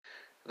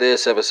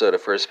This episode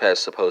of First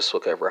Past the Post will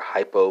cover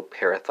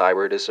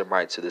hypoparathyroidism,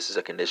 right? So this is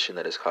a condition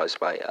that is caused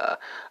by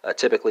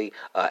typically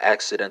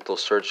accidental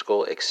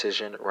surgical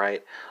excision,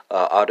 right?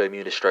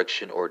 Autoimmune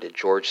destruction or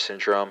DeGeorge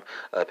syndrome.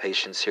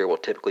 Patients here will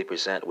typically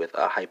present with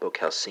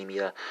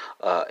hypocalcemia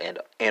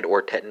and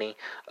or tetany.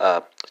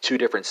 Two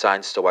different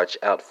signs to watch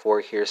out for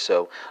here.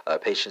 So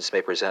patients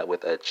may present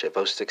with a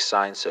Chvostek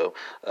sign. So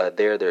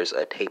there's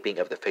a taping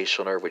of the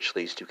facial nerve, which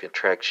leads to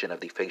contraction of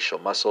the facial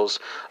muscles.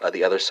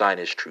 The other sign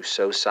is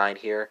Trousseau sign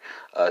here.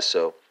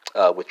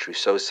 With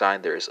Trousseau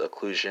sign, there is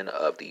occlusion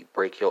of the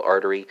brachial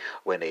artery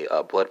when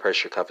a blood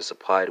pressure cuff is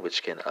applied,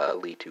 which can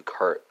lead to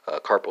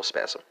carpal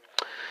spasm.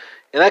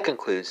 And that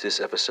concludes this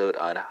episode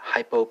on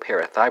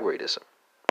hypoparathyroidism.